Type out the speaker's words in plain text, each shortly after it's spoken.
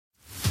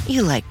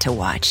You like to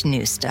watch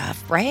new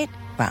stuff, right?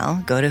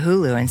 Well, go to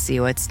Hulu and see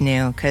what's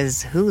new,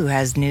 because Hulu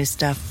has new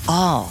stuff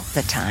all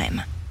the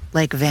time.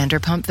 Like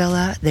Vanderpump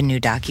Villa, the new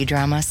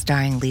docudrama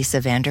starring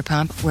Lisa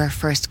Vanderpump, where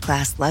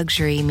first-class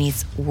luxury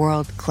meets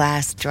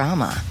world-class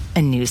drama.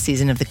 A new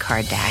season of The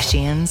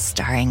Kardashians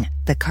starring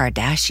The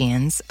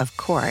Kardashians, of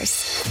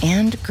course.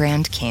 And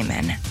Grand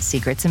Cayman,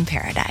 Secrets in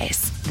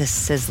Paradise, the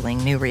sizzling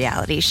new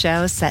reality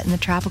show set in the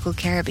tropical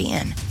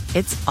Caribbean.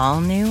 It's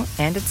all new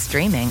and it's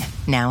streaming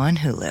now on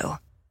Hulu.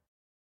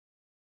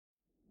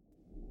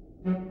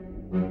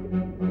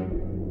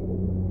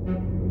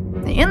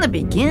 In the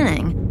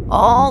beginning,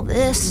 all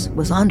this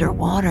was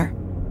underwater.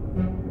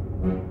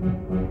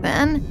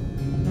 Then,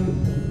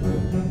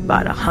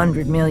 about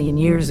 100 million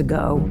years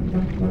ago,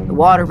 the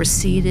water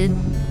receded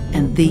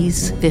and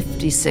these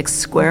 56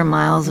 square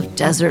miles of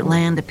desert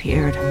land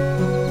appeared.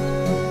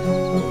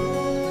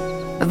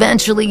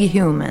 Eventually,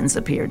 humans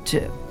appeared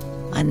too.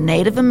 A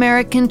Native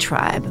American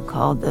tribe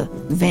called the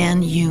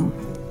Van Yume.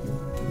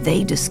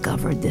 They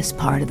discovered this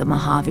part of the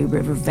Mojave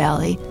River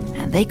Valley,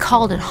 and they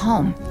called it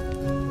home.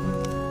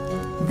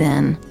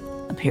 Then,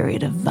 a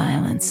period of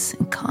violence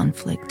and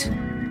conflict.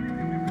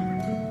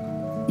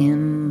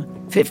 In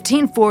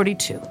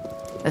 1542,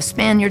 the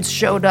Spaniards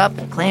showed up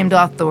and claimed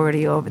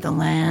authority over the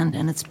land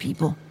and its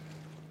people.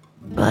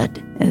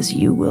 But, as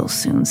you will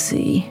soon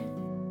see,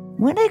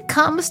 when it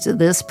comes to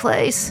this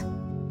place,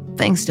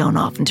 things don't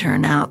often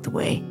turn out the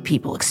way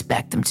people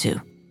expect them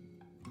to.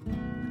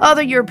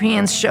 Other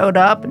Europeans showed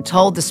up and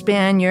told the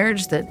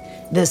Spaniards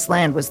that this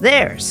land was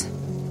theirs.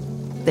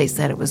 They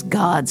said it was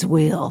God's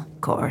will,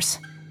 of course.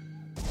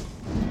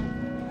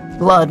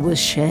 Blood was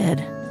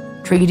shed,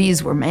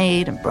 treaties were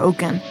made and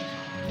broken,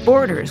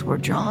 borders were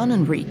drawn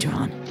and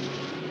redrawn.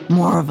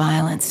 More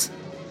violence.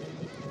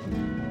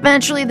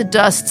 Eventually the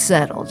dust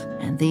settled,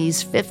 and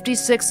these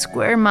 56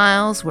 square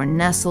miles were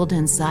nestled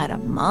inside a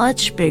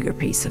much bigger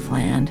piece of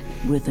land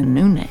with a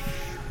new name.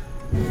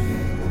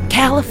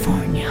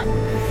 California.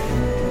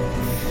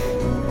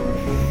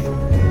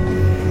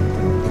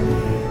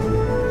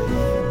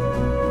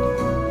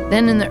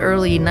 Then in the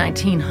early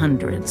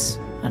 1900s,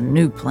 a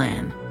new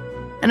plan.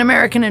 An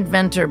American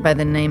inventor by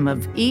the name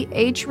of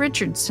E.H.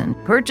 Richardson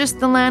purchased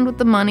the land with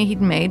the money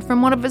he'd made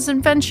from one of his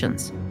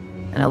inventions,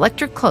 an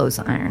electric clothes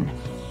iron.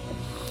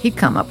 He'd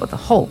come up with a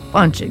whole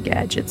bunch of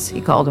gadgets.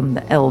 He called them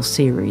the L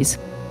series.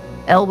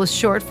 L was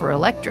short for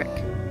electric.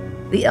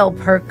 The El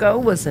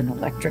Perco was an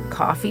electric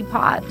coffee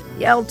pot.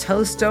 The El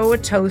Tosto, a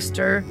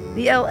toaster.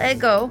 The El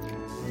Eggo,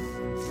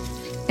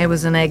 it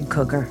was an egg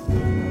cooker.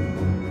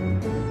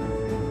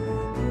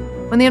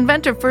 When the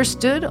inventor first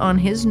stood on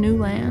his new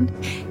land,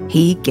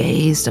 he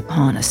gazed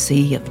upon a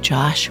sea of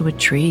Joshua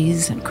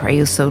trees and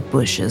creosote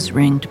bushes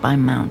ringed by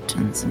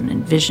mountains and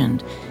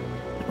envisioned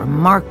a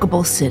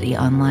remarkable city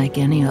unlike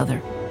any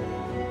other.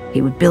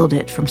 He would build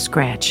it from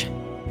scratch.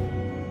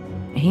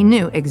 He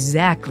knew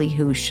exactly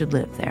who should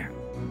live there.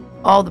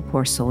 All the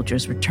poor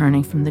soldiers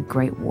returning from the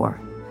Great War.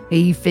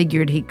 He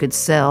figured he could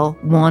sell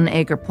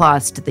 1-acre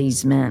plots to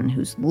these men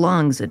whose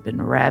lungs had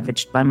been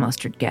ravaged by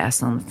mustard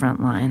gas on the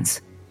front lines.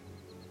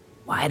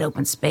 Wide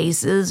open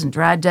spaces and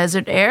dry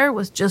desert air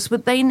was just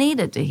what they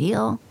needed to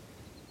heal.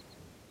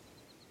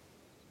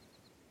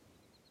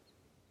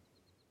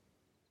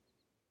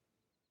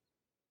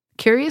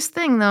 Curious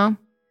thing, though.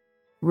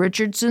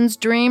 Richardson's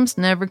dreams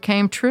never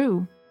came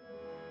true.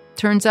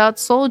 Turns out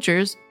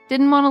soldiers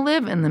didn't want to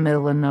live in the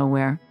middle of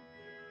nowhere.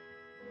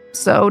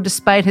 So,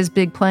 despite his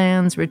big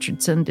plans,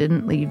 Richardson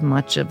didn't leave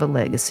much of a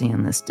legacy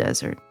in this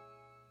desert.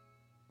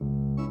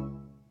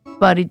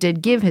 But he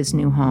did give his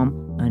new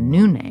home a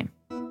new name.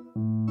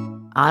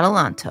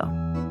 Adelanto.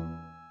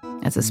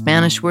 That's a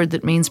Spanish word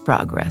that means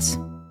progress.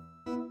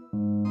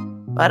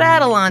 But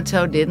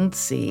Adelanto didn't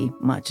see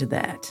much of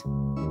that.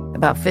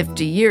 About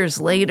 50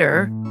 years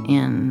later,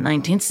 in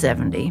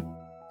 1970,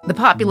 the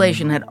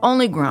population had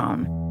only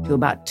grown to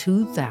about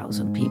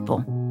 2,000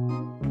 people.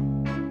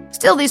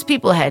 Still, these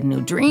people had new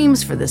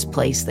dreams for this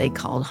place they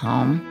called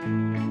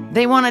home.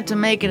 They wanted to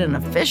make it an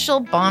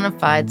official bona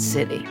fide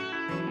city.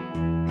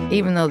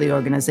 Even though the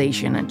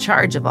organization in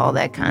charge of all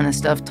that kind of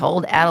stuff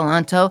told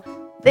Adelanto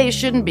they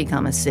shouldn't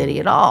become a city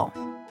at all.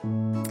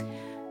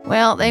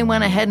 Well, they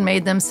went ahead and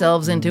made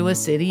themselves into a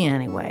city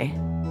anyway.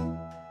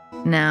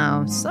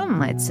 Now, some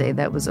might say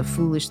that was a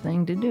foolish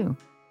thing to do.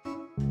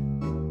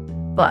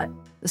 But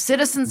the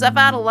citizens of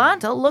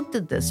Adelanto looked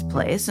at this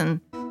place and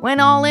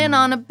went all in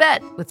on a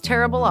bet with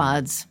terrible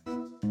odds.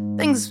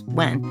 Things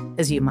went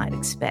as you might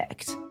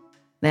expect.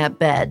 That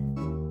bet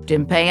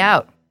didn't pay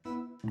out.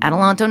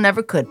 Adelanto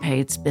never could pay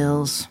its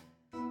bills.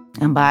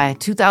 And by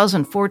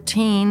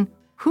 2014,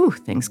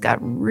 things got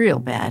real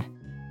bad.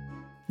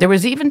 There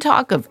was even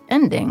talk of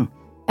ending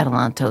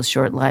Adelanto's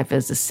short life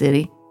as a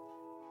city.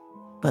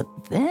 But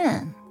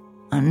then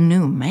a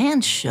new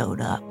man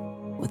showed up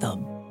with a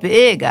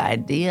big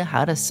idea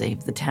how to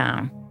save the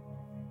town.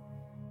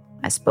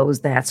 I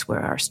suppose that's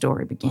where our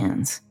story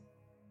begins.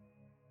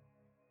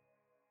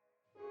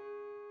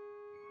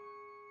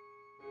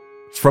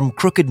 From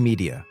Crooked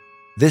Media,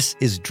 this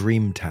is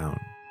Dreamtown,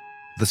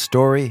 the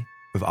story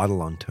of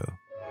Adelanto.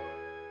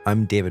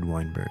 I'm David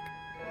Weinberg.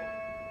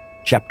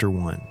 Chapter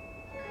 1,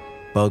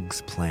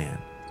 Bug's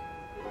Plan.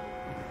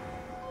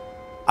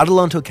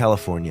 Adelanto,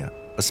 California,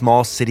 a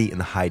small city in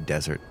the high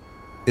desert,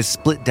 is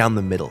split down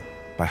the middle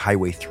by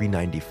Highway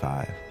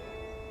 395.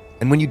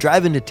 And when you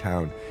drive into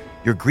town,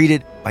 you're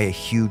greeted by a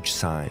huge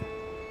sign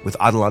with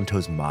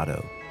Adelanto's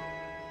motto,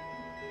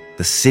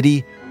 "The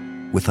city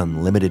with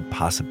unlimited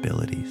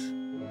possibilities."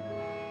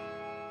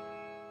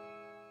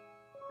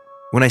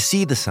 When I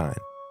see the sign,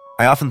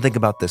 I often think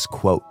about this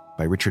quote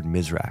by Richard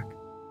Mizrak,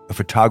 a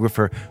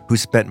photographer who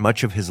spent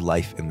much of his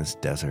life in this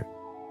desert.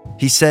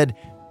 He said,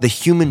 "The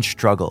human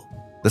struggle,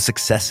 the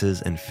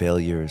successes and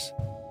failures,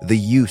 the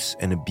use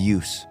and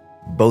abuse,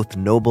 both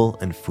noble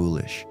and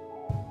foolish,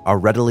 are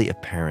readily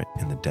apparent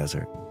in the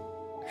desert.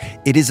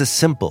 It is a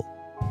simple,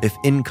 if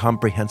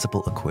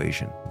incomprehensible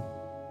equation.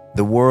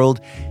 The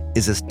world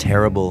is as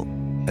terrible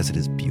as it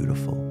is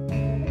beautiful.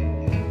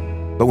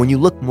 But when you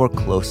look more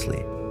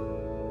closely,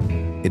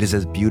 it is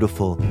as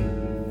beautiful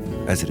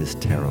as it is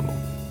terrible."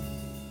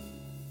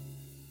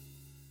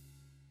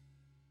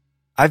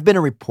 I've been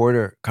a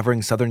reporter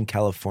covering Southern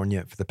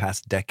California for the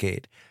past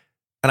decade,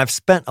 and I've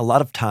spent a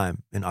lot of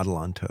time in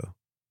Adelanto,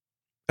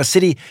 a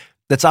city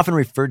that's often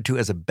referred to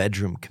as a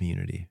bedroom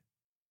community.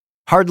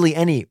 Hardly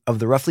any of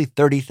the roughly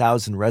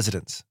 30,000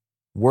 residents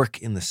work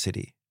in the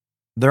city.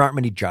 There aren't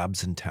many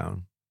jobs in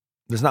town.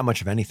 There's not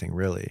much of anything,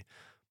 really.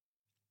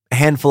 A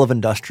handful of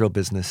industrial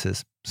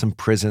businesses, some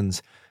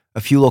prisons,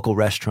 a few local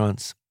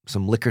restaurants,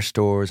 some liquor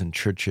stores and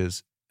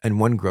churches, and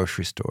one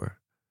grocery store.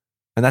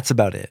 And that's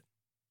about it.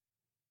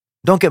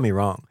 Don't get me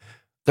wrong,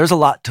 there's a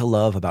lot to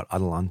love about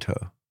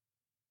Adelanto,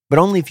 but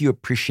only if you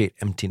appreciate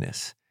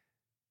emptiness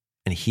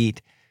and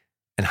heat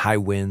and high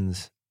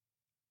winds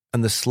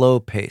and the slow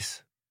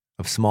pace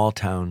of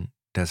small-town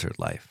desert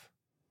life.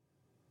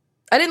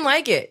 I didn't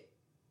like it.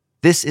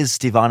 This is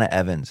Stevana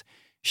Evans.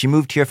 She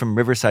moved here from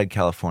Riverside,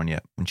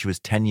 California when she was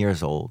 10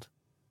 years old.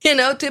 You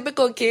know,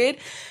 typical kid.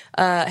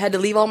 Had to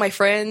leave all my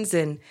friends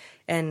and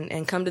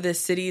come to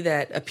this city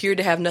that appeared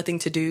to have nothing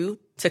to do,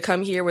 to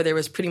come here where there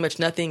was pretty much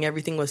nothing.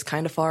 Everything was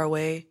kind of far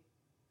away.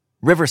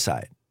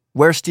 Riverside,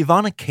 where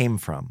Stevana came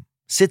from,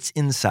 sits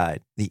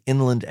inside the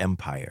Inland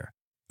Empire,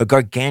 a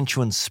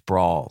gargantuan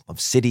sprawl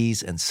of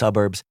cities and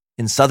suburbs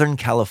in Southern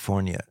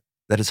California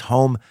that is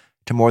home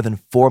to more than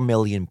 4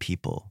 million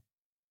people.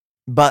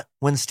 But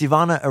when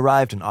Stevana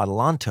arrived in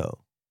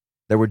Adelanto,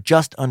 there were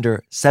just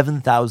under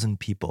 7,000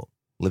 people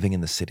living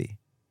in the city.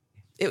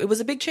 It was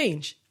a big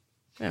change.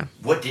 Yeah.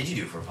 What did you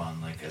do for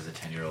fun, like, as a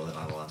 10-year-old in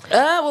Adelanto?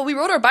 Well, we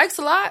rode our bikes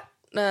a lot.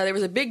 There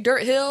was a big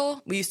dirt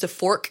hill. We used to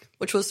fork,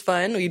 which was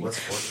fun. What's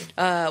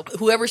forking?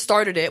 Whoever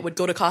started it would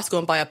go to Costco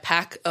and buy a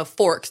pack of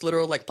forks,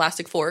 literal, like,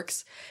 plastic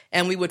forks,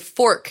 and we would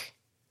fork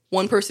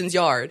one person's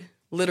yard,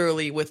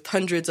 literally, with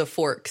hundreds of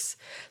forks.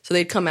 So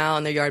they'd come out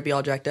and their yard would be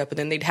all jacked up, and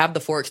then they'd have the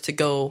forks to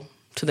go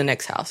to the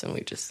next house, and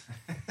we just...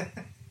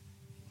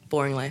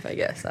 boring life, I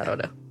guess. I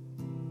don't know.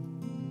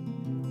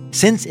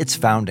 Since its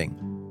founding,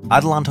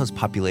 Adelanto's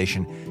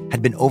population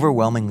had been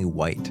overwhelmingly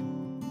white.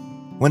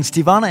 When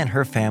Stevana and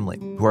her family,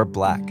 who are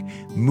black,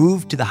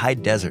 moved to the high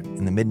desert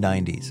in the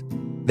mid-90s,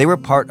 they were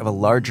part of a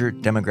larger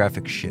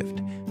demographic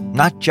shift,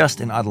 not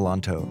just in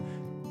Adelanto,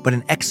 but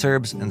in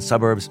exurbs and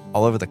suburbs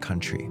all over the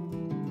country.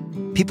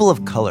 People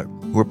of color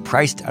who were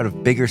priced out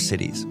of bigger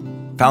cities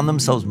found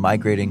themselves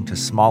migrating to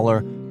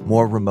smaller,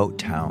 more remote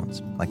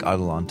towns like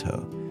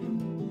Adelanto.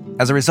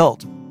 As a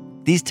result,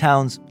 these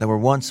towns that were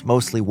once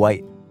mostly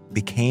white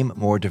became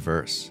more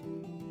diverse.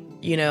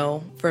 You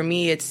know, for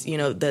me, it's, you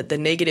know, the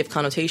negative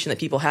connotation that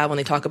people have when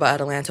they talk about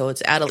Adelanto.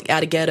 It's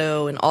at a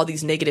ghetto and all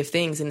these negative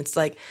things. And it's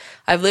like,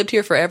 I've lived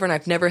here forever and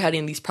I've never had any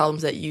of these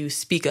problems that you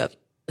speak of.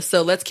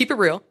 So let's keep it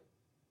real.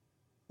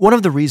 One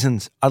of the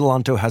reasons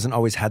Adelanto hasn't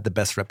always had the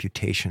best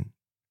reputation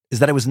is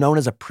that it was known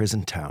as a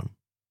prison town.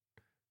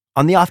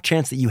 On the off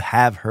chance that you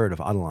have heard of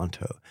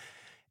Adelanto,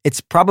 it's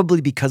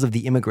probably because of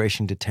the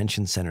immigration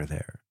detention center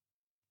there,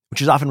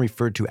 which is often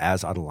referred to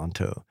as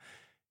Adelanto.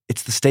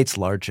 It's the state's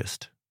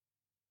largest.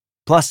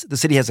 Plus, the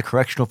city has a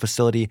correctional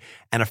facility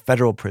and a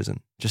federal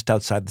prison just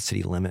outside the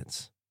city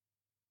limits.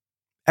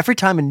 Every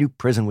time a new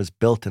prison was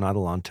built in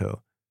Adelanto,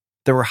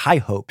 there were high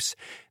hopes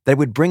that it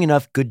would bring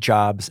enough good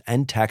jobs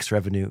and tax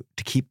revenue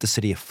to keep the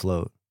city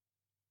afloat.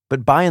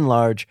 But by and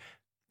large,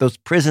 those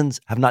prisons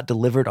have not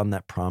delivered on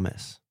that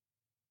promise.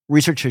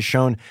 Research has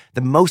shown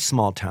that most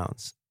small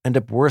towns end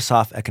up worse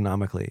off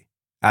economically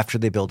after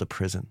they build a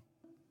prison.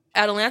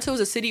 Adelanto is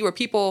a city where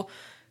people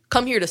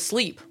come here to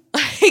sleep.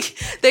 Like,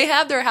 they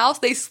have their house,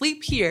 they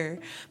sleep here,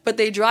 but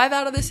they drive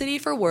out of the city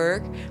for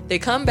work, they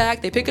come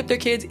back, they pick up their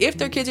kids. If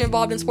their kids are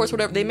involved in sports,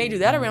 whatever, they may do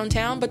that around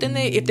town, but then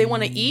if they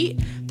want to eat,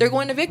 they're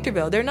going to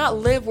Victorville. They're not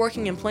live,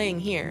 working, and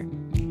playing here.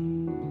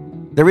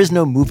 There is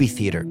no movie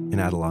theater in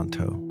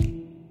Adelanto,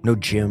 no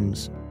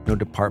gyms, no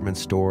department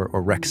store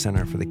or rec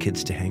center for the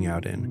kids to hang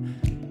out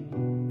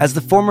in. As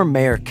the former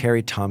mayor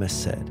Carrie Thomas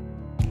said,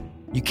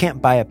 you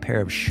can't buy a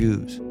pair of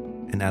shoes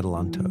in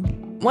Adelanto.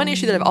 One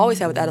issue that I've always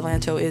had with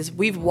Adelanto is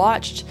we've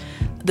watched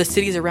the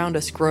cities around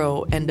us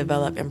grow and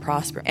develop and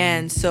prosper.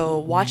 And so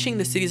watching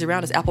the cities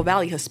around us, Apple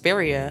Valley,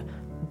 Hesperia,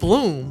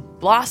 bloom,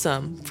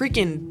 blossom,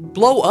 freaking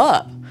blow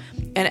up.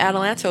 And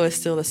Adelanto is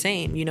still the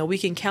same. You know, we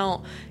can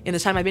count, in the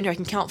time I've been here, I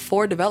can count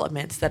 4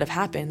 developments that have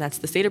happened. That's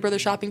the Stater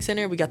Brothers Shopping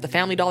Center. We got the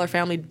Family Dollar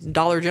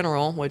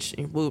General, which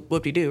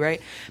whoop-de-doo,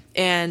 right?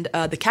 And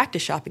the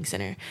Cactus Shopping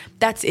Center.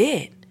 That's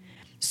it.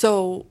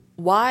 So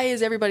why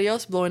is everybody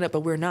else blowing up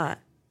but we're not?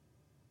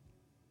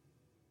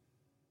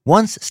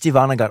 Once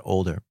Stevana got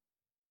older,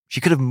 she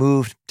could have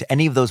moved to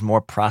any of those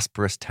more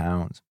prosperous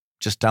towns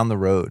just down the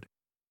road.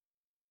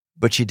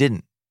 But she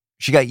didn't.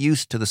 She got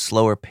used to the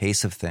slower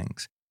pace of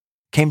things,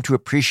 came to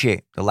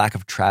appreciate the lack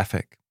of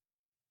traffic,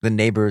 the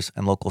neighbors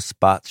and local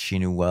spots she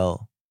knew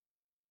well.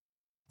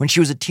 When she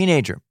was a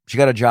teenager, she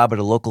got a job at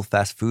a local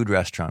fast food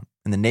restaurant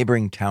in the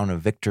neighboring town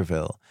of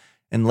Victorville,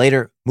 and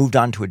later moved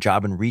on to a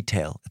job in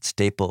retail at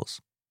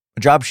Staples, a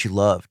job she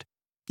loved,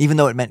 even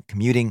though it meant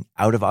commuting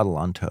out of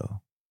Adelanto.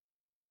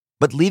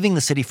 But leaving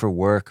the city for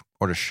work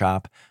or to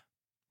shop,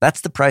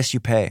 that's the price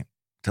you pay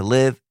to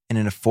live in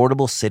an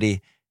affordable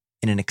city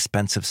in an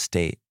expensive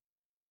state.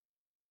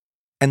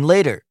 And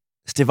later,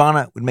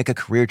 Stevana would make a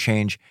career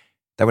change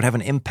that would have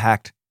an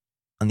impact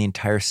on the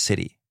entire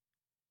city,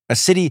 a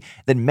city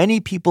that many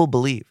people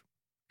believe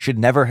should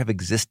never have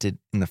existed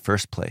in the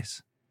first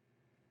place.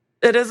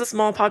 It is a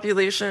small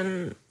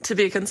population to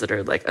be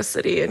considered like a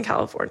city in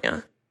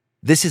California.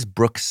 This is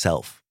Brooke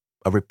Self,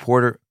 a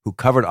reporter who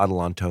covered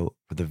Adelanto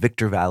for the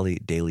Victor Valley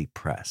Daily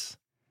Press.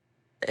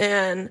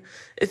 And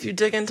if you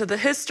dig into the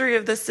history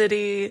of the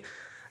city,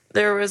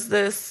 there was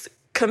this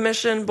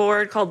commission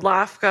board called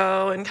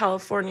LAFCO in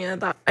California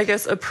that, I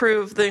guess,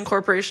 approved the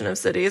incorporation of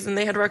cities, and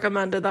they had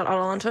recommended that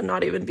Adelanto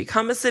not even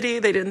become a city.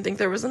 They didn't think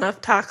there was enough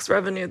tax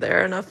revenue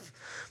there, enough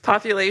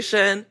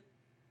population.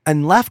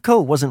 And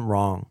LAFCO wasn't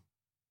wrong.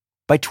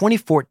 By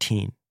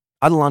 2014,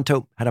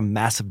 Adelanto had a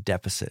massive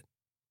deficit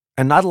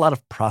and not a lot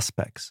of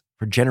prospects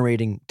for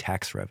generating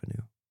tax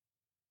revenue.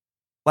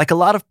 Like a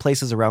lot of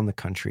places around the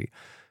country,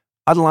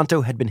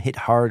 Adelanto had been hit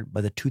hard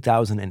by the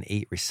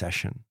 2008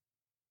 recession.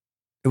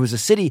 It was a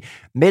city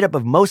made up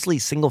of mostly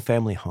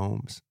single-family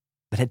homes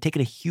that had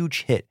taken a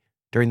huge hit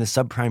during the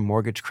subprime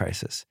mortgage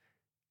crisis,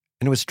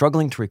 and it was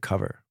struggling to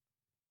recover.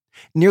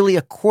 Nearly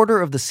a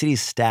quarter of the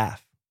city's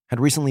staff had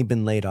recently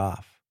been laid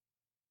off,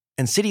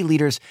 and city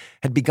leaders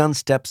had begun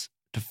steps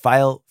to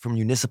file for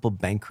municipal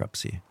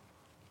bankruptcy.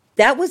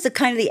 That was the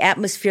kind of the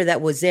atmosphere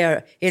that was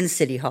there in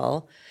City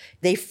Hall.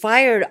 They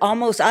fired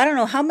almost, I don't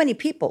know how many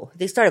people.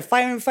 They started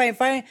firing.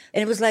 And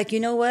it was like, you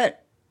know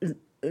what?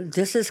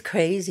 This is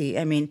crazy.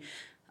 I mean,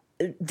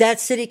 that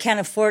city can't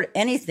afford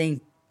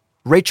anything.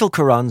 Rachel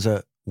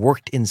Carranza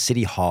worked in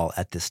City Hall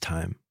at this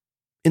time.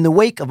 In the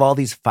wake of all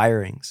these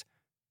firings,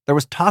 there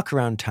was talk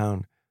around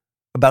town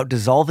about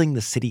dissolving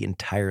the city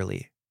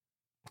entirely,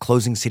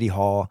 closing City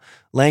Hall,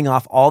 laying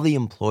off all the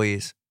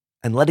employees,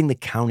 and letting the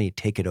county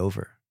take it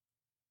over.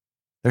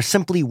 There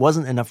simply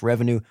wasn't enough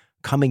revenue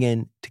coming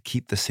in to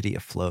keep the city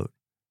afloat.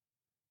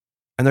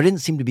 And there didn't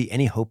seem to be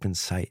any hope in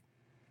sight.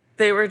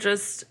 They were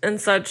just in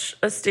such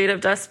a state of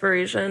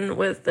desperation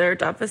with their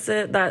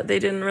deficit that they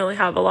didn't really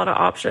have a lot of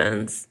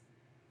options.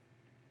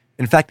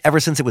 In fact, ever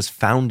since it was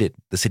founded,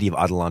 the city of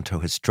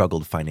Adelanto has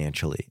struggled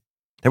financially.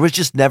 There was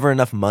just never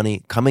enough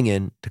money coming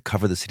in to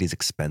cover the city's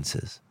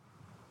expenses.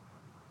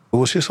 It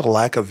was just a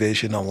lack of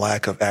vision, a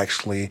lack of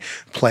actually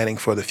planning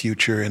for the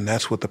future, and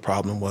that's what the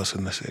problem was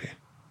in the city.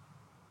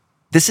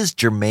 This is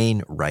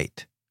Jermaine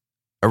Wright,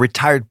 a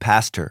retired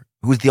pastor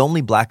who was the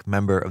only black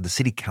member of the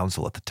city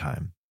council at the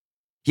time.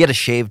 He had a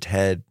shaved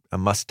head, a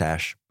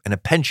mustache, and a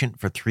penchant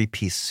for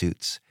three-piece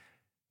suits.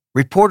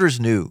 Reporters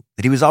knew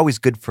that he was always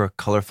good for a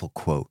colorful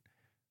quote,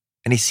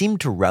 and he seemed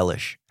to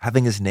relish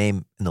having his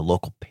name in the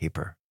local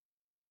paper.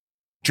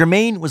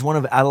 Jermaine was one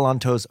of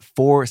Adelanto's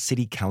 4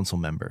 city council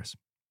members.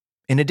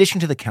 In addition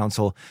to the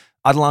council,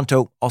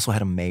 Adelanto also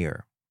had a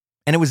mayor.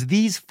 And it was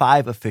these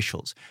 5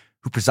 officials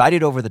who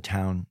presided over the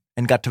town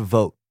and got to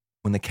vote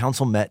when the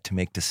council met to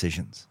make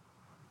decisions.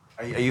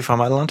 Are you from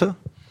Adelanto?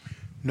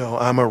 No,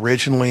 I'm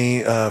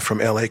originally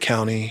from L.A.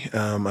 County.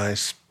 I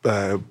was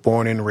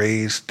born and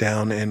raised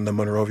down in the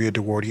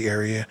Monrovia-Duarte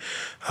area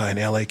in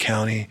L.A.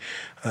 County.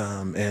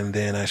 And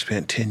then I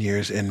spent 10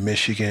 years in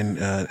Michigan.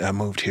 I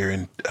moved here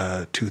in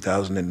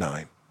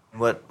 2009.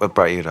 What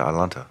brought you to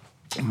Adelanto?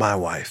 My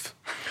wife.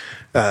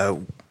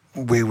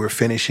 We were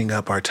finishing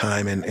up our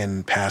time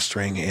in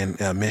pastoring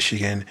in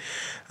Michigan.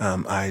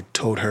 I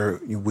told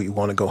her we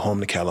want to go home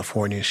to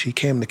California. She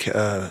came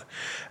to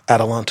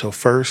Adelanto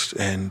first,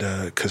 and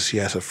because she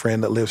has a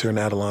friend that lives here in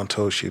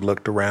Adelanto, she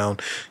looked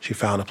around. She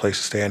found a place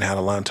to stay in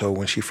Adelanto.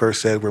 When she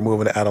first said we're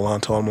moving to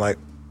Adelanto, I'm like,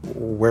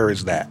 where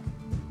is that?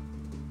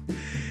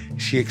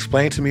 She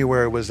explained to me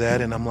where it was at,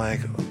 and I'm like,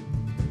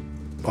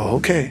 oh,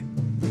 okay.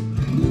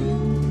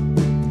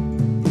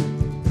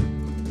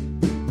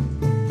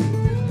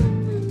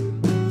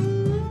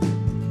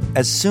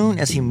 As soon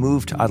as he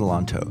moved to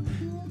Adelanto,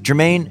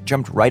 Jermaine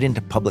jumped right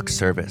into public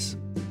service.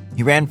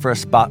 He ran for a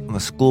spot on the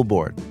school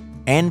board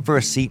and for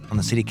a seat on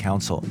the city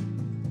council,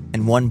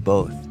 and won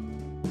both.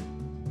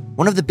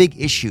 one of the big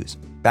issues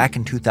back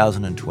in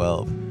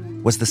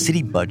 2012 was the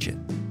city budget.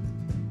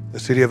 The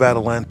city of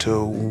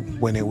Adelanto,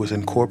 when it was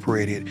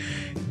incorporated,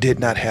 did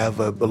not have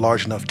a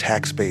large enough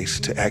tax base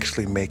to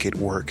actually make it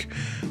work.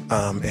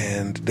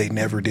 And they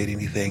never did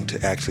anything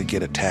to actually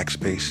get a tax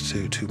base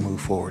to move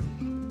forward.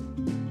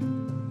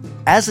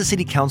 As a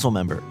city council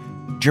member,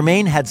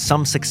 Jermaine had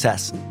some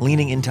success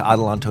leaning into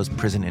Adelanto's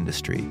prison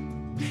industry.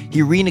 He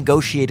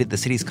renegotiated the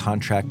city's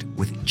contract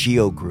with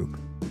Geo Group,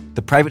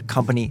 the private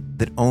company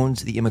that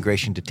owns the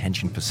immigration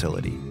detention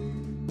facility.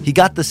 He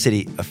got the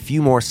city a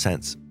few more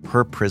cents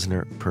per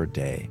prisoner per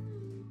day.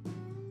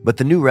 But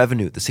the new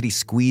revenue the city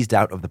squeezed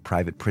out of the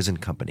private prison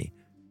company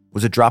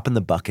was a drop in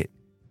the bucket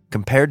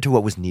compared to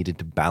what was needed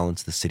to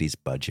balance the city's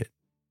budget.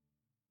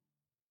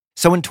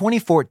 So in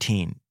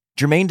 2014,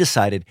 Jermaine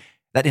decided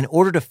that in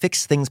order to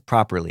fix things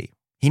properly,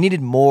 he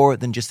needed more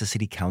than just a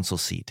city council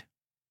seat.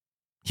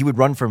 He would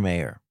run for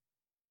mayor,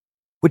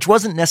 which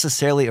wasn't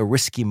necessarily a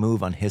risky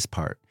move on his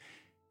part.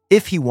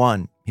 If he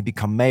won, he'd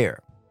become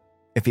mayor.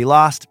 If he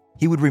lost,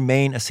 he would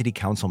remain a city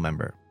council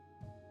member.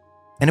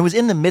 And it was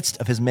in the midst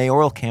of his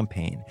mayoral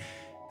campaign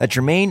that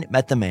Jermaine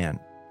met the man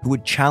who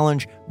would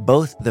challenge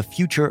both the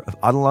future of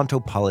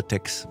Adelanto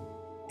politics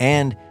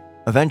and,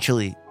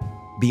 eventually,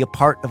 be a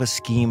part of a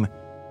scheme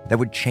that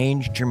would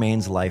change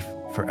Jermaine's life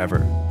forever.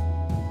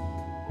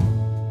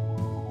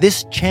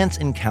 This chance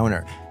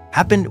encounter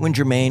happened when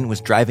Jermaine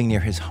was driving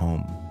near his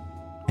home,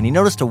 and he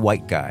noticed a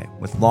white guy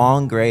with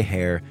long gray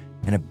hair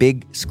and a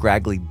big,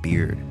 scraggly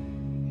beard.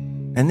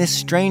 And this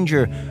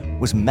stranger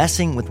was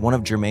messing with one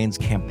of Jermaine's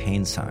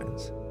campaign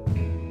signs.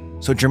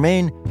 So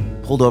Jermaine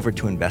pulled over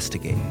to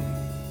investigate.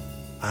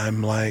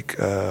 I'm like,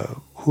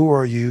 who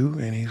are you?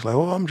 And he's like,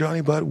 oh, I'm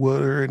Johnny Butt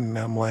Woodard. And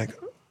I'm like,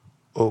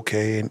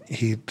 okay. And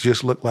he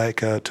just looked like,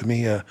 to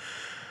me, a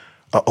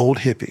old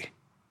hippie.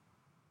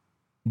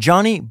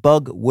 Johnny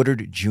Bug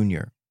Woodard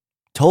Jr.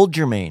 told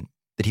Jermaine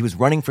that he was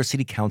running for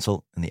city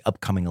council in the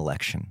upcoming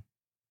election.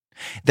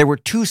 There were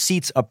 2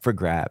 seats up for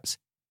grabs,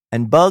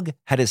 and Bug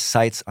had his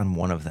sights on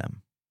one of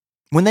them.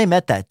 When they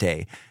met that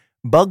day,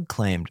 Bug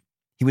claimed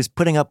he was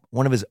putting up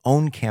one of his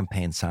own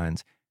campaign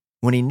signs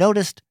when he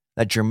noticed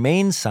that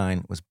Jermaine's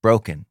sign was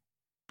broken,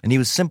 and he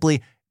was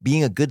simply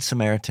being a good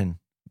Samaritan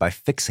by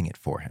fixing it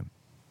for him.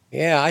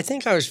 Yeah, I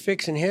think I was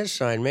fixing his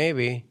sign,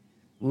 maybe.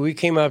 We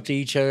came up to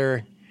each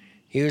other.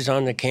 He was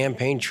on the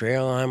campaign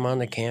trail, I'm on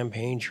the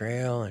campaign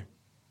trail.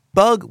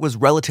 Bug was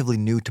relatively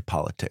new to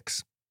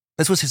politics.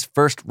 This was his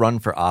first run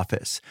for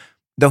office,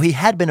 though he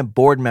had been a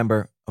board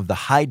member of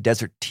the High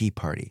Desert Tea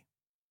Party.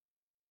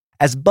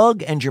 As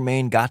Bug and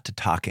Jermaine got to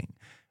talking,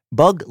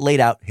 Bug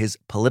laid out his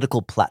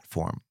political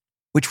platform,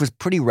 which was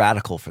pretty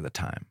radical for the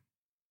time.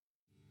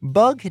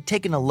 Bug had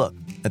taken a look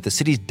at the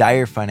city's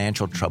dire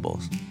financial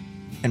troubles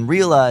and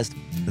realized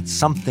that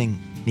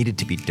something needed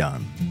to be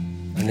done.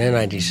 And then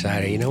I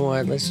decided, you know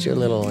what, let's do a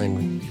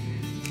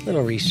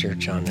little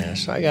research on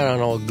this. So I got on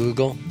old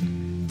Google.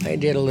 I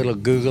did a little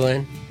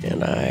Googling,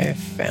 and I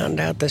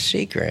found out the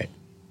secret.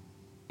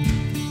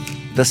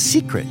 The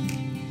secret,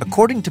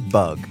 according to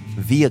Bug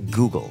via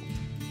Google,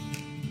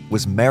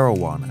 was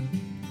marijuana,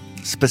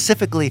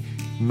 specifically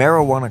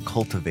marijuana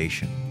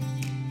cultivation.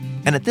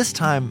 And at this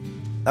time,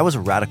 that was a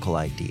radical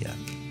idea.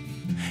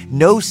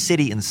 No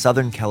city in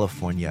Southern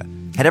California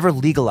had ever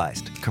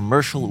legalized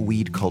commercial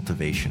weed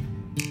cultivation.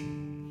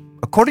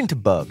 According to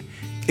Bug,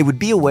 it would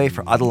be a way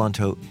for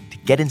Adelanto to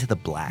get into the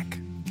black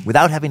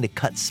without having to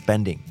cut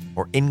spending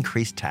or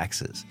increase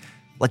taxes,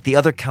 like the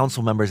other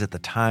council members at the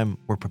time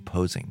were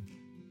proposing.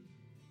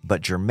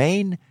 But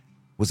Jermaine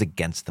was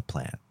against the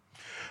plan.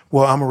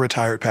 Well, I'm a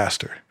retired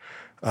pastor.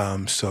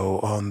 So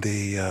on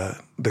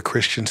the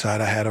Christian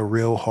side, I had a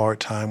real hard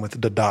time with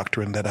the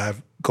doctrine that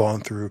I've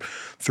gone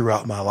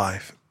throughout my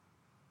life.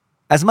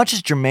 As much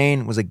as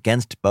Jermaine was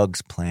against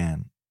Bug's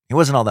plan, he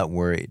wasn't all that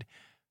worried,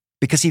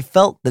 because he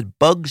felt that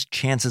Bug's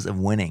chances of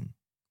winning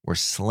were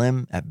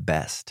slim at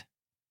best.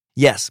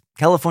 Yes,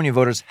 California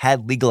voters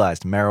had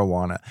legalized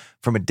marijuana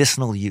for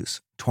medicinal use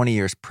 20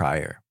 years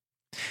prior,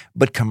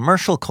 but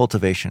commercial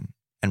cultivation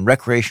and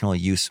recreational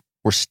use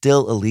were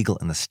still illegal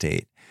in the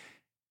state.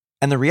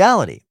 And the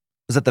reality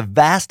was that the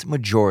vast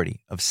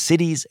majority of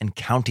cities and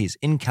counties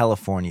in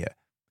California,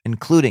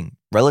 including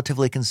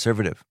relatively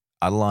conservative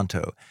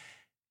Adelanto,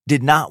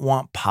 did not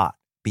want pot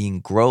being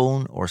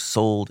grown or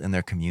sold in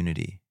their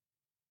community.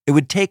 It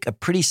would take a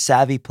pretty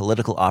savvy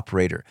political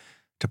operator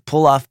to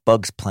pull off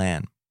Bug's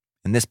plan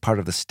in this part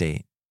of the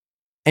state.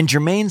 And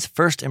Jermaine's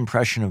first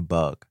impression of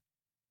Bug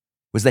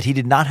was that he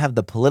did not have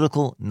the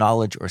political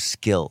knowledge or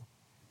skill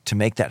to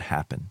make that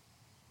happen.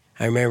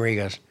 I remember he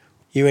goes,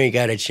 you ain't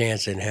got a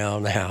chance in hell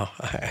now.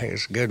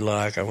 It's good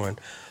luck. I went,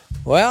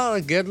 well,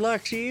 good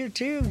luck to you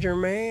too,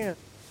 Jermaine.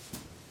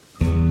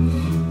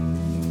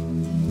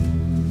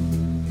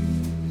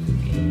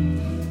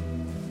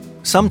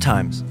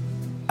 Sometimes,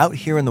 out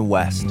here in the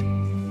West,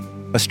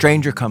 a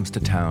stranger comes to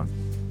town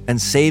and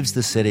saves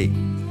the city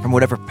from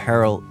whatever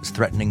peril is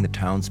threatening the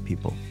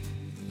townspeople.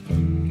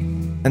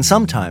 And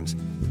sometimes,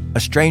 a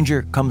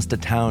stranger comes to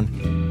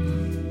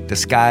town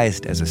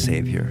disguised as a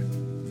savior.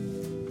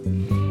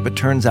 but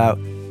turns out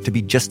to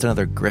be just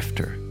another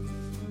grifter.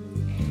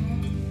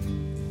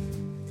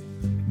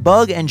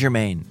 Bug and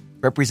Jermaine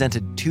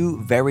represented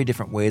two very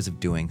different ways of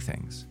doing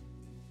things.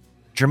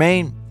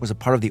 Jermaine was a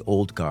part of the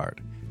old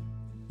guard,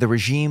 the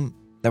regime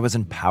that was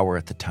in power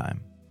at the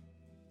time.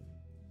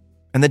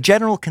 And the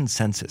general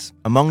consensus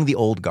among the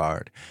old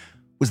guard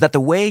was that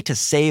the way to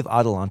save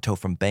Adelanto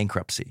from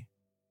bankruptcy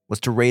was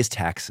to raise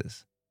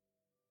taxes.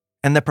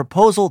 And the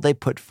proposal they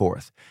put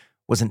forth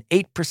was an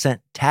 8%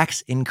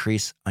 tax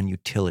increase on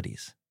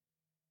utilities.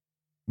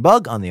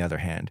 Bug, on the other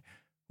hand,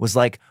 was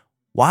like,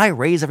 why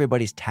raise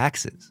everybody's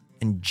taxes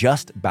and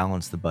just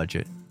balance the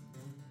budget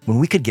when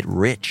we could get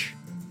rich,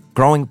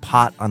 growing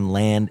pot on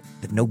land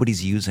that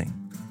nobody's using?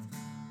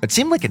 It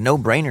seemed like a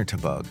no-brainer to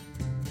Bug,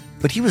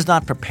 but he was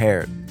not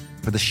prepared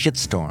for the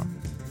shitstorm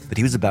that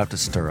he was about to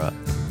stir up.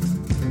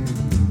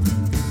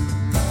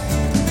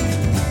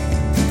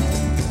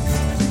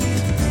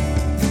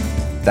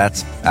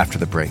 That's after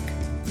the break.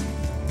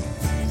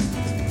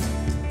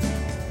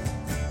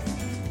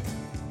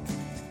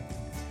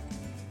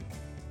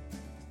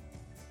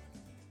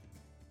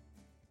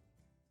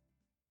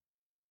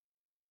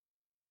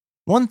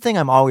 One thing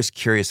I'm always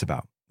curious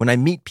about when I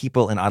meet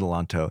people in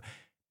Adelanto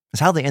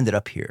is how they ended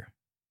up here.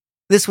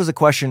 This was a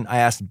question I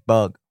asked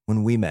Bug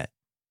when we met.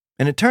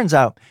 And it turns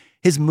out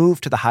his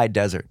move to the high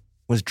desert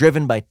was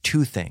driven by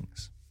two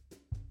things: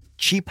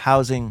 cheap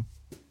housing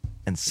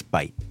and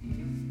spite.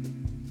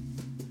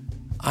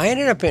 I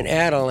ended up in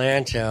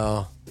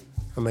Adelanto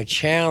from a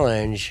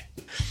challenge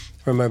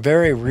from a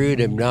very rude,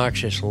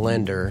 obnoxious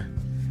lender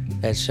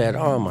that said,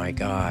 oh my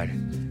God,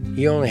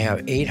 you only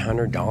have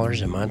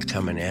 $800 a month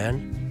coming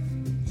in?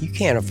 You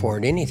can't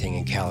afford anything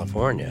in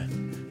California.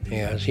 He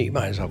goes, you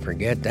might as well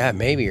forget that.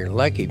 Maybe you're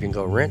lucky if you can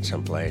go rent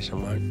someplace.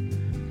 I'm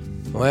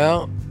like,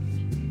 well,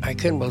 I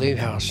couldn't believe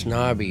how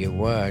snobby it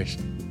was.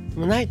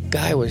 When that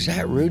guy was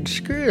that rude,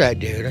 screw that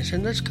dude. I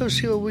said, let's go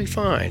see what we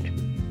find.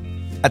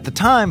 At the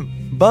time,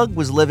 Bug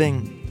was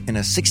living in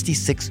a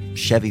 '66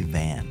 Chevy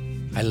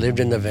van. I lived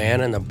in the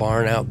van in the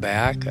barn out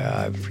back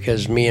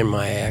because me and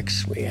my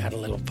ex, we had a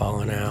little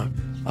falling out.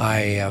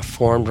 I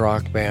formed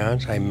rock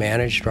bands. I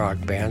managed rock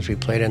bands. We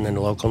played in the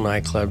local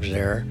nightclubs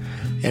there.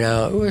 You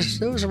know,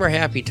 those were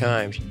happy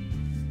times.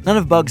 None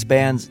of Bug's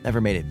bands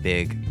ever made it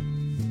big,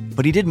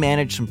 but he did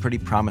manage some pretty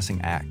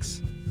promising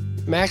acts.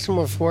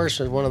 Maximum Force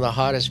was one of the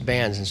hottest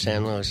bands in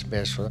San Luis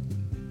Obispo.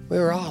 We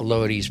were all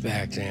loadies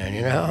back then,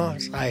 you know?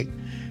 It's like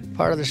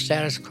part of the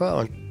status quo.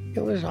 And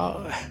it was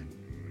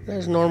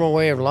a normal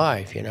way of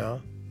life, you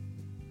know?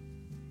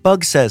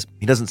 Bug says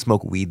he doesn't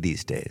smoke weed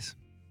these days.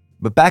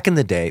 But back in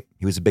the day,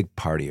 he was a big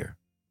partier,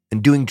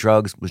 and doing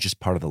drugs was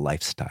just part of the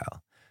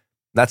lifestyle.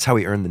 That's how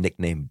he earned the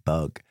nickname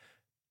Bug.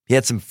 He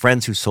had some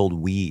friends who sold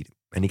weed,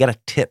 and he got a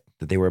tip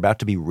that they were about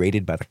to be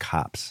raided by the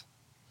cops.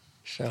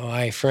 So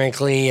I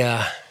frankly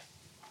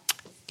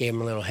gave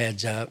him a little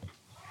heads up.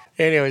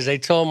 Anyways, they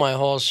told my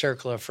whole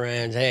circle of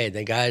friends, hey,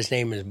 the guy's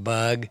name is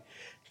Bug,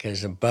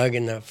 because the bug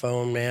in the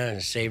phone, man,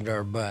 has saved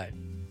our butt.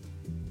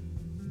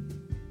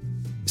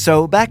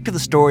 So back to the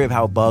story of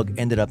how Bug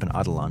ended up in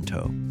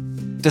Adelanto.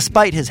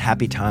 Despite his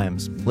happy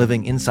times,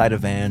 living inside a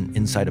van,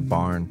 inside a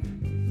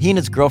barn, he and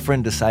his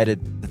girlfriend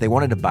decided that they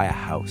wanted to buy a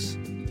house.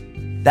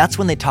 That's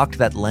when they talked to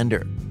that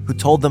lender who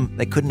told them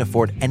they couldn't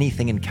afford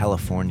anything in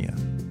California.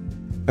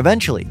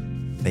 Eventually,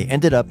 they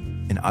ended up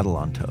in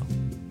Adelanto.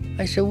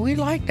 I said, we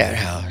like that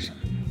house.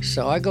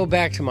 So I go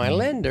back to my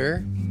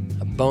lender,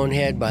 a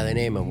bonehead by the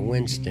name of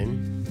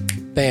Winston.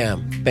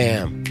 Bam,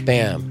 bam,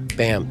 bam,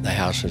 bam, the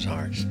house was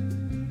ours.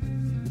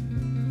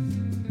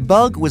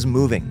 Bug was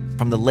moving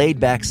from the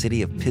laid-back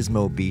city of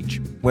Pismo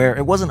Beach, where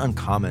it wasn't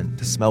uncommon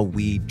to smell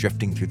weed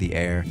drifting through the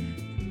air,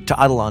 to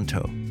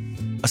Adelanto,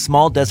 a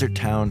small desert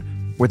town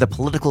where the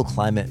political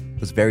climate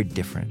was very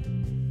different.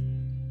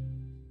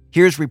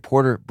 Here's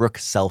reporter Brooke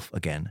Self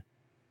again.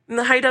 And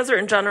the high desert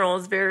in general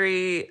is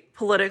very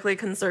politically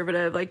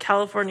conservative. Like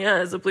California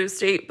is a blue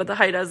state, but the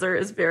high desert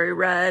is very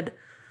red,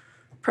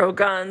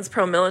 pro-guns,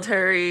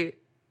 pro-military.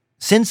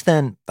 Since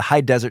then, the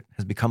high desert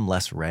has become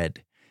less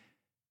red.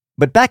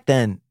 But back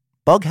then,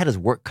 Bug had his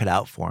work cut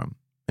out for him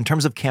in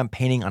terms of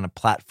campaigning on a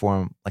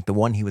platform like the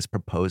one he was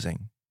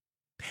proposing.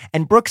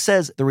 And Brooke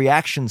says the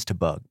reactions to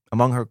Bug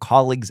among her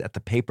colleagues at the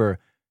paper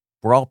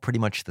were all pretty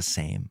much the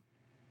same.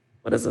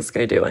 What is this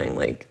guy doing?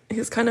 Like,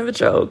 he's kind of a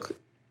joke.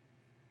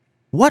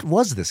 What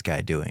was this guy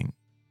doing?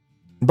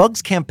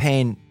 Bug's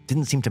campaign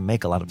didn't seem to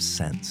make a lot of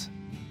sense.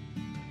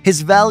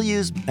 His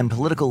values and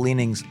political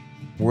leanings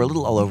were a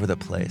little all over the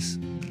place.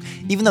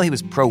 Even though he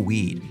was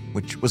pro-weed,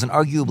 which was an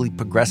arguably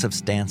progressive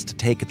stance to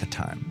take at the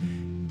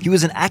time, he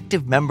was an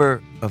active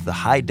member of the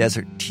High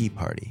Desert Tea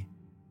Party.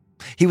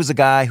 He was a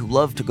guy who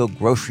loved to go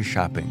grocery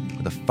shopping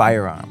with a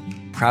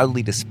firearm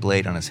proudly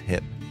displayed on his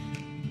hip.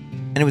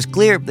 And it was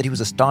clear that he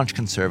was a staunch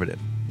conservative,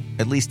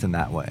 at least in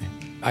that way.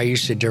 I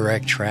used to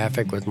direct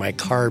traffic with my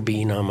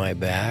carbine on my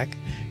back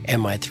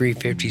and my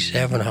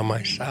 .357 on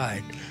my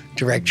side.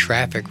 Direct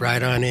traffic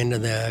right on into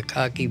the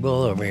cocky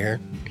bull over here,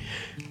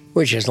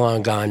 which is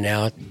long gone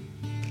now.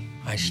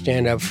 I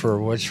stand up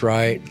for what's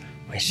right.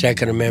 My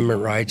Second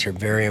Amendment rights are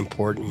very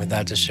important.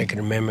 Without the Second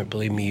Amendment,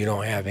 believe me, you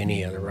don't have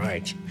any other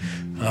rights.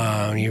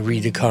 You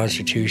read the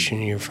Constitution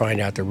and you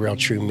find out the real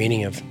true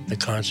meaning of the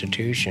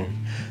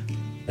Constitution.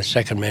 The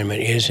Second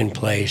Amendment is in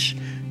place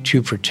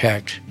to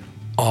protect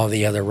all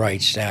the other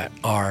rights that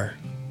are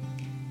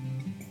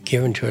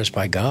given to us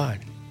by God.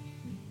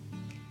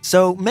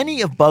 So many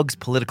of Bug's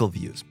political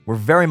views were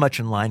very much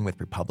in line with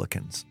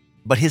Republicans,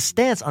 but his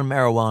stance on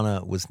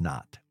marijuana was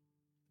not.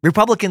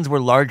 Republicans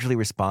were largely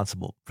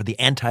responsible for the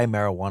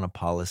anti-marijuana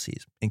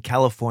policies in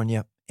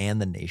California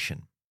and the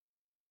nation.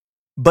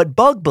 But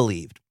Bug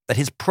believed that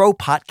his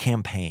pro-pot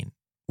campaign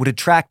would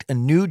attract a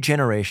new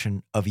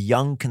generation of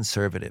young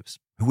conservatives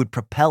who would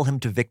propel him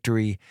to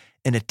victory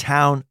in a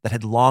town that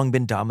had long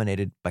been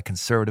dominated by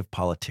conservative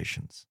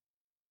politicians.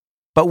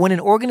 But when an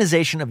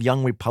organization of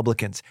young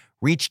Republicans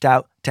reached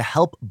out to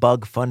help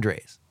Bug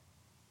fundraise,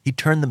 he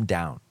turned them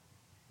down.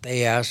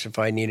 They asked if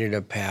I needed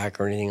a PAC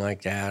or anything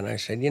like that, and I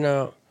said,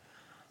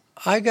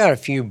 I got a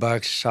few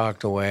bucks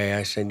socked away.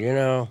 I said,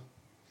 I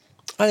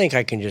think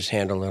I can just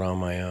handle it on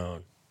my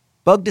own.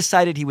 Bug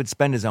decided he would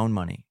spend his own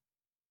money,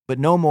 but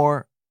no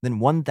more than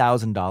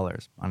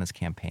 $1,000 on his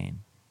campaign.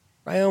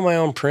 I own my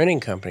own printing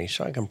company,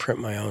 so I can print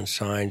my own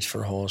signs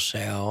for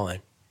wholesale.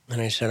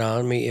 And I said,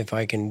 if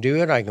I can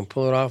do it, I can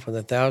pull it off with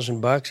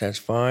 $1,000. That's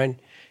fine.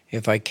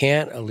 If I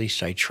can't, at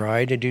least I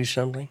try to do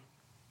something.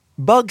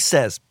 Bug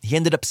says he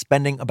ended up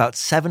spending about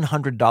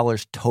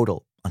 $700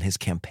 total on his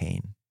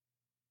campaign.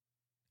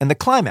 And the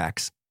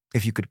climax,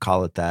 if you could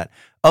call it that,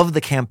 of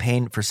the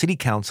campaign for city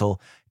council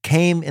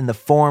came in the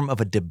form of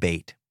a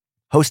debate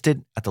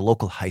hosted at the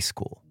local high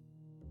school.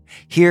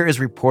 Here is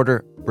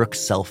reporter Brooke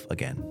Self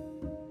again.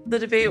 The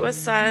debate was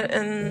set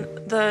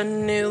in the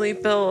newly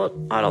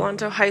built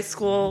Adelanto High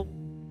School.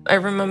 I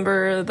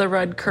remember the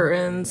red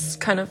curtains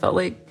kind of felt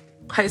like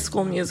High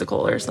School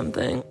Musical or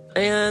something.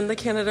 And the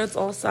candidates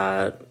all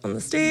sat on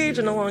the stage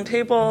in a long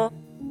table.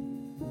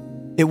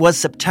 It was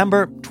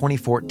September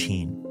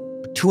 2014,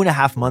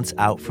 2.5 months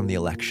out from the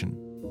election.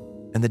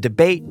 And the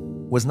debate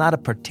was not a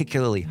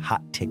particularly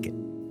hot ticket.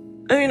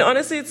 I mean,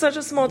 honestly, it's such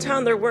a small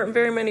town. There weren't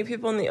very many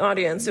people in the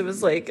audience. It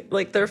was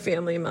like their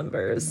family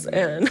members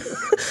and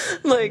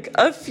like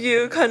a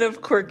few kind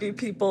of quirky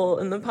people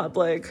in the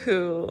public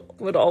who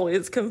would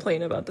always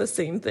complain about the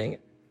same thing.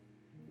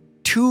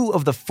 2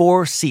 of the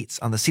 4 seats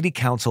on the city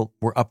council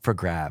were up for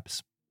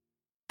grabs.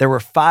 There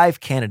were 5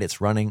 candidates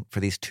running for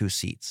these 2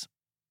 seats.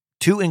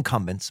 2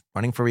 incumbents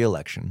running for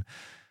re-election,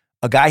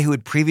 a guy who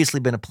had previously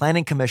been a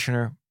planning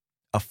commissioner,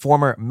 a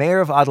former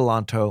mayor of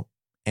Adelanto,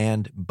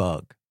 and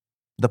Bug,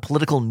 the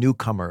political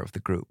newcomer of the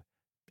group,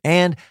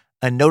 and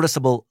a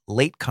noticeable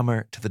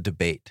latecomer to the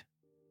debate.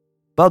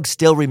 Bug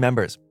still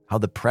remembers how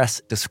the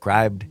press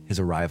described his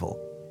arrival.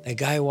 The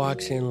guy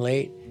walks in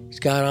late. He's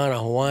got on a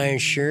Hawaiian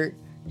shirt.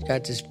 He's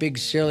got this big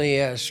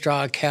silly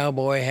straw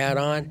cowboy hat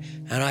on,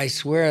 and I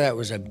swear that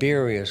was a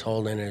beer he was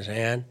holding in his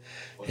hand.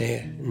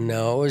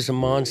 No, it was a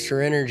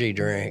Monster Energy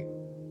drink.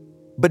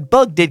 But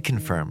Bug did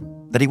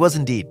confirm that he was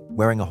indeed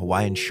wearing a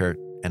Hawaiian shirt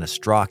and a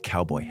straw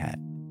cowboy hat.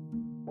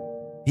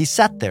 He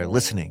sat there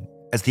listening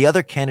as the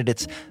other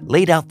candidates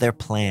laid out their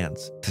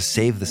plans to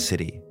save the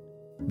city.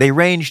 They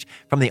ranged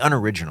from the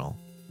unoriginal,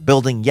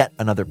 building yet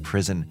another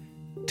prison,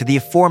 to the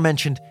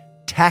aforementioned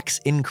tax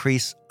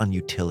increase on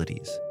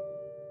utilities.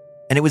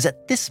 And it was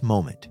at this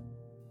moment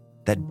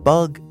that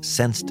Bug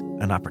sensed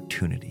an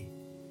opportunity.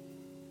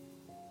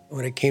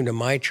 When it came to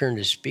my turn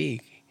to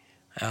speak,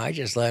 I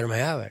just let him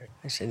have it.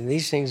 I said,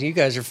 these things, you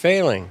guys are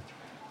failing.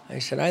 I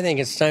said, I think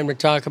it's time to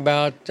talk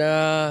about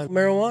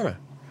marijuana.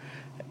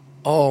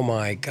 Oh,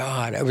 my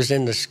God. I was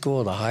in the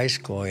school, the high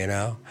school, and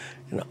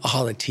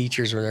all the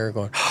teachers were there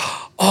going,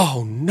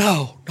 oh,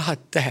 no,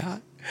 not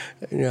that.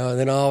 And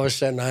then all of a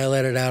sudden I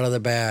let it out of the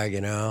bag,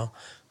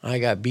 I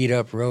got beat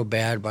up real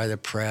bad by the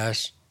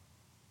press.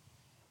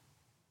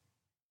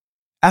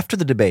 After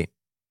the debate,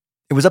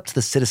 it was up to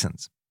the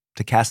citizens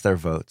to cast their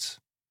votes.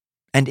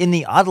 And in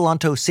the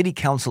Adelanto City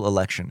Council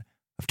election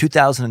of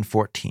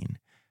 2014,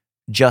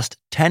 just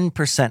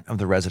 10% of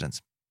the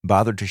residents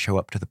bothered to show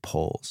up to the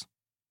polls,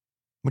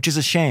 which is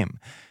a shame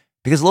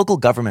because local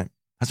government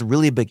has a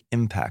really big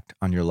impact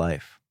on your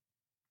life.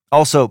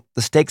 Also,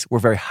 the stakes were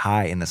very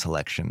high in this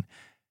election.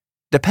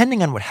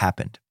 Depending on what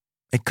happened,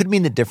 it could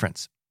mean the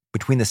difference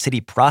between the city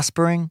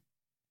prospering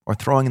or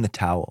throwing in the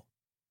towel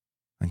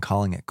and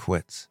calling it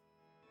quits.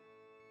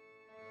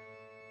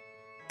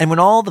 And when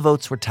all the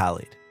votes were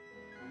tallied,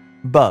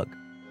 Bug,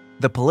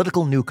 the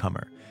political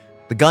newcomer,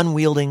 the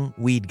gun-wielding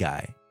weed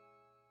guy,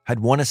 had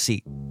won a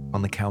seat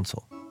on the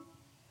council.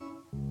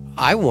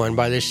 I won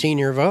by the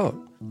senior vote.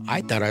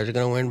 I thought I was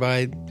going to win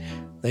by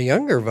the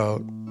younger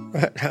vote.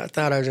 I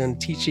thought I was going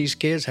to teach these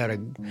kids how to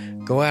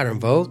go out and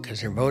vote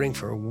because they're voting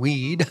for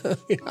weed,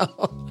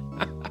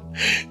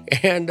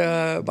 And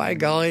by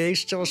golly, they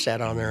still sat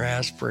on their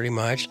ass pretty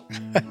much.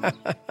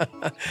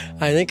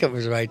 I think it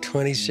was by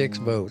 26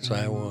 votes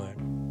I won.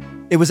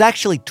 It was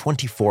actually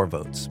 24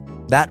 votes.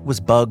 That was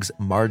Bug's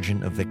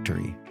margin of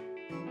victory.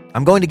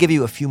 I'm going to give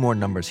you a few more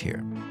numbers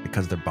here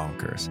because they're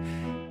bonkers.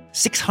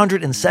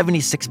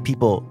 676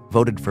 people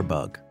voted for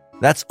Bug.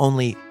 That's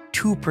only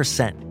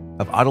 2%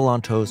 of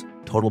Adelanto's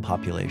total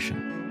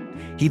population.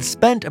 He'd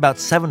spent about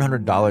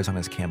 $700 on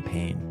his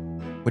campaign,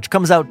 which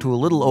comes out to a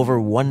little over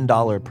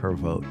 $1 per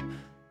vote,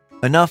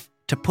 enough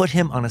to put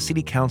him on a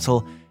city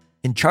council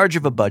in charge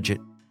of a budget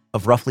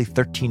of roughly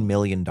 $13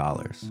 million.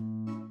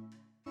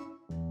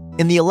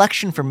 In the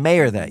election for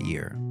mayor that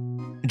year,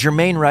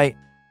 Jermaine Wright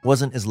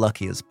wasn't as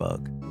lucky as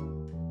Bug.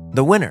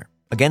 The winner,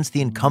 against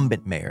the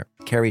incumbent mayor,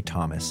 Carrie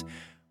Thomas,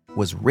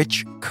 was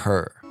Rich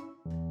Kerr,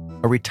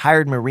 a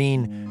retired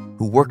Marine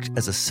who worked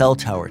as a cell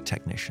tower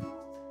technician.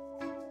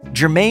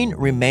 Jermaine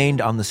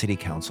remained on the city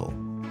council.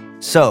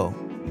 So,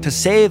 to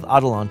save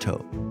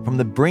Adelanto from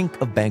the brink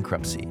of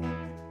bankruptcy,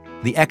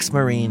 the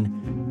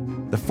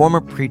ex-Marine, the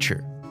former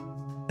preacher,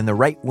 and the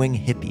right-wing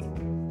hippie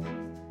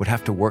would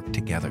have to work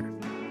together.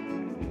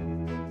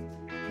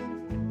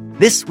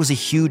 This was a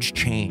huge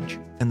change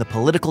in the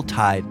political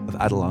tide of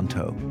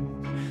Adelanto.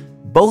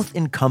 Both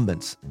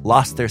incumbents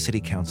lost their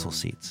city council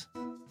seats,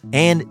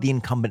 and the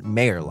incumbent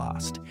mayor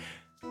lost.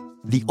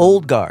 The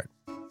old guard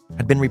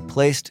had been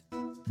replaced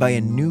by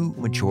a new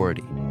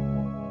majority.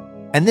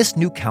 And this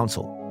new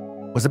council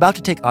was about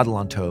to take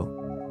Adelanto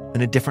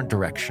in a different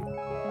direction.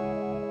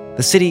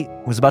 The city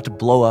was about to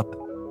blow up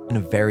in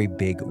a very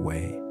big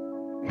way.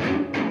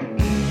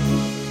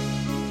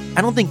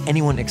 I don't think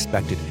anyone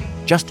expected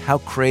just how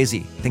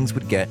crazy things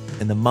would get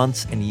in the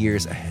months and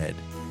years ahead.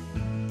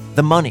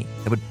 The money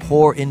that would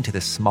pour into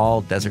this small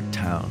desert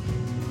town,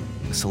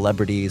 the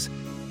celebrities,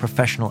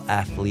 professional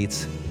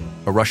athletes,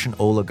 a Russian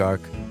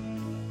oligarch,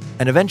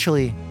 and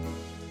eventually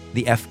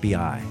the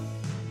FBI.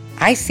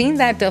 I seen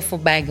that duffel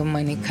bag of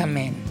money come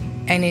in,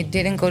 and it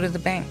didn't go to the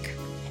bank.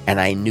 And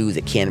I knew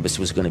that cannabis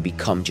was going to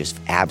become just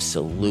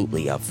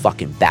absolutely a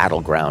fucking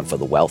battleground for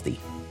the wealthy.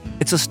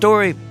 It's a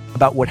story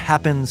about what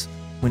happens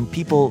when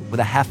people with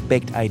a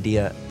half-baked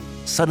idea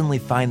suddenly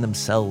find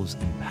themselves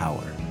in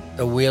power.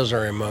 The wheels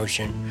are in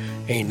motion.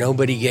 Ain't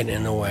nobody getting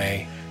in the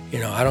way.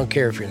 I don't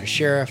care if you're the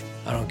sheriff.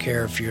 I don't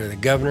care if you're the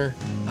governor.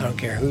 I don't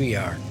care who you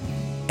are.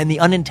 And the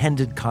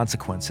unintended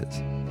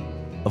consequences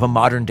of a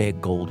modern-day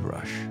gold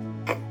rush.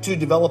 To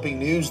developing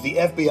news, the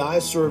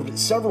FBI served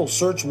several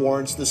search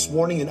warrants this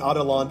morning in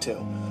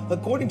Adelanto.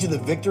 According to the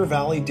Victor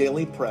Valley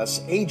Daily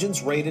Press,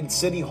 agents raided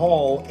City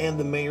Hall and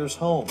the mayor's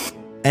home.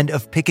 And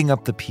of picking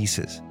up the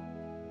pieces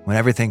when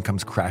everything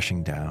comes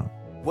crashing down.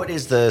 What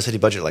is the city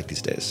budget like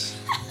these days?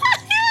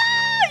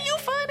 You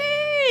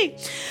funny!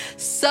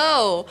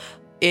 So,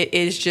 it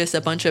is just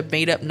a bunch of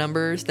made-up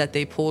numbers that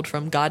they pulled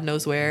from God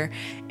knows where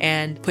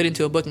and put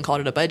into a book and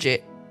called it a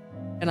budget.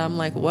 And I'm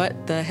like,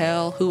 what the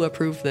hell? Who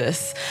approved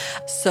this?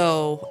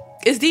 So,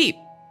 it's deep.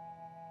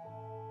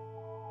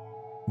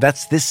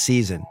 That's this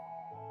season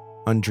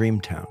on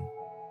Dreamtown,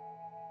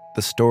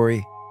 the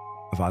story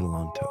of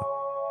Adelanto.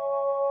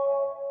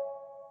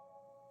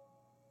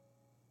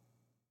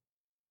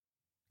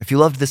 If you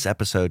loved this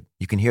episode,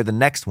 you can hear the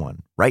next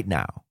one right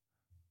now.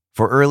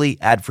 For early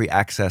ad-free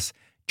access,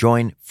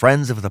 join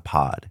Friends of the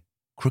Pod,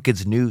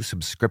 Crooked's new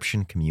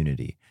subscription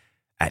community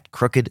at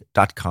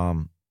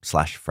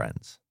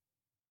crooked.com/friends.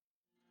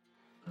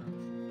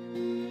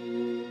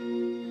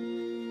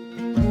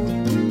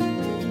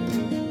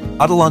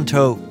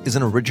 Adelanto is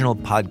an original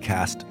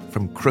podcast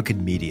from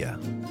Crooked Media.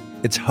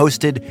 It's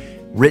hosted,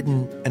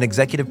 written, and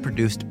executive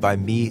produced by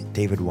me,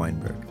 David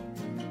Weinberg.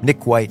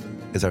 Nick White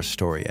is our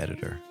story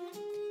editor.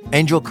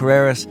 Angel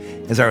Carreras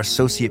is our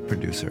associate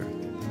producer.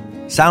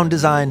 Sound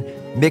design,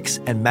 mix,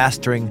 and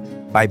mastering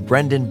by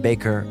Brendan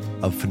Baker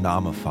of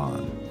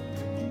Phenomophon.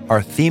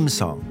 Our theme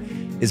song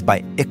is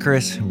by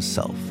Icarus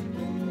himself,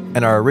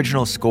 and our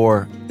original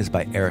score is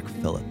by Eric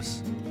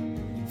Phillips.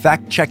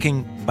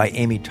 Fact-checking by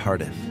Amy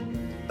Tardif.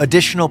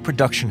 Additional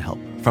production help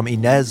from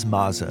Inez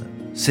Maza,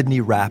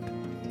 Sydney Rapp,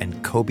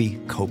 and Kobe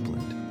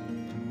Copeland.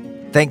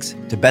 Thanks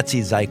to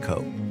Betsy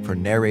Zyko for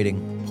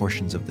narrating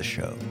portions of the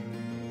show.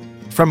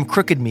 From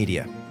Crooked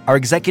Media, our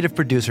executive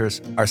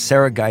producers are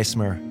Sarah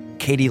Geismer,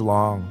 Katie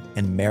Long,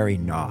 and Mary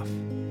Knopf,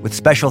 with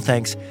special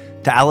thanks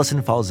to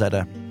Allison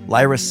Falzetta,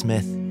 Lyra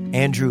Smith,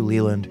 Andrew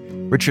Leland,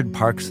 Richard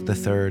Parks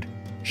III,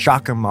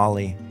 Shocker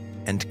Molly,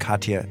 and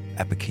Katya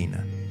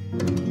Epikina.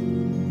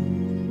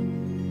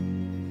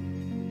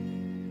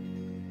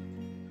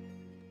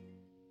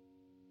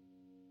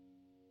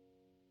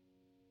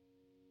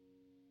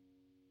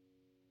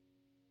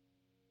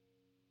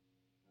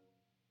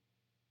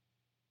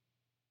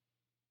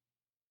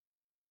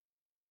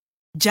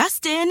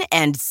 Just-in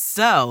and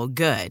so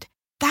good.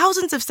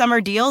 Thousands of summer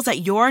deals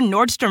at your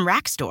Nordstrom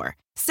Rack store.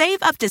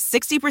 Save up to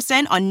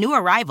 60% on new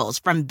arrivals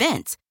from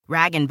Vince,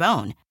 Rag &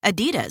 Bone,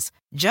 Adidas,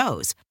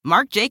 Joe's,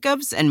 Marc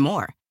Jacobs, and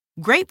more.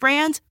 Great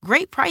brands,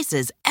 great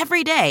prices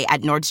every day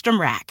at Nordstrom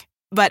Rack.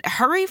 But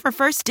hurry for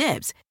first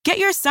dibs. Get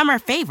your summer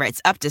favorites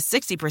up to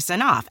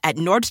 60% off at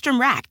Nordstrom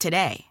Rack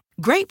today.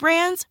 Great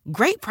brands,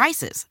 great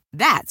prices.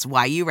 That's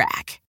why you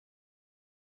rack.